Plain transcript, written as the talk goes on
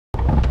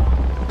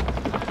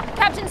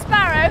Captain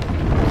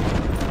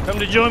Sparrow. Come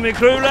to join me,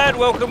 crew, lad.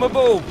 Welcome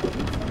aboard.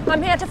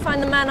 I'm here to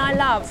find the man I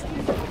love.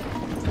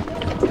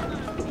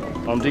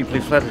 I'm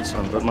deeply flattered,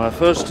 son, but my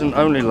first and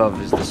only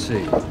love is the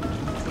sea.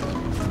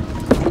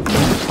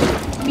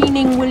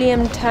 Meaning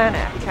William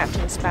Turner,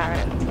 Captain Sparrow.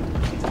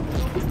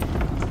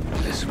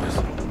 Elizabeth,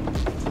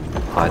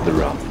 hide the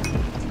rum.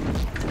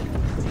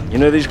 You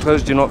know, these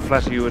clothes do not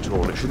flatter you at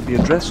all. It should be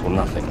a dress or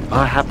nothing.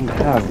 I happen to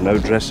have no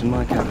dress in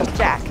my cabin.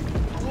 Jack.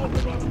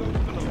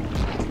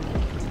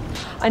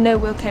 I know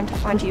Will came to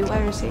find you.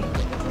 Where is he?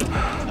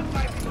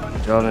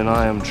 Darling,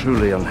 I am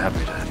truly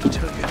unhappy to have to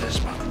tell you this,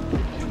 but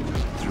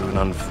through an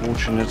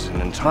unfortunate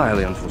and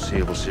entirely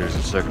unforeseeable series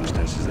of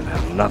circumstances that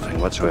have nothing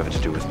whatsoever to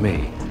do with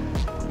me,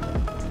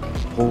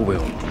 poor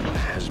Will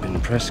has been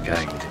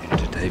press-ganged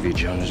into Davy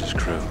Jones's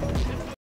crew.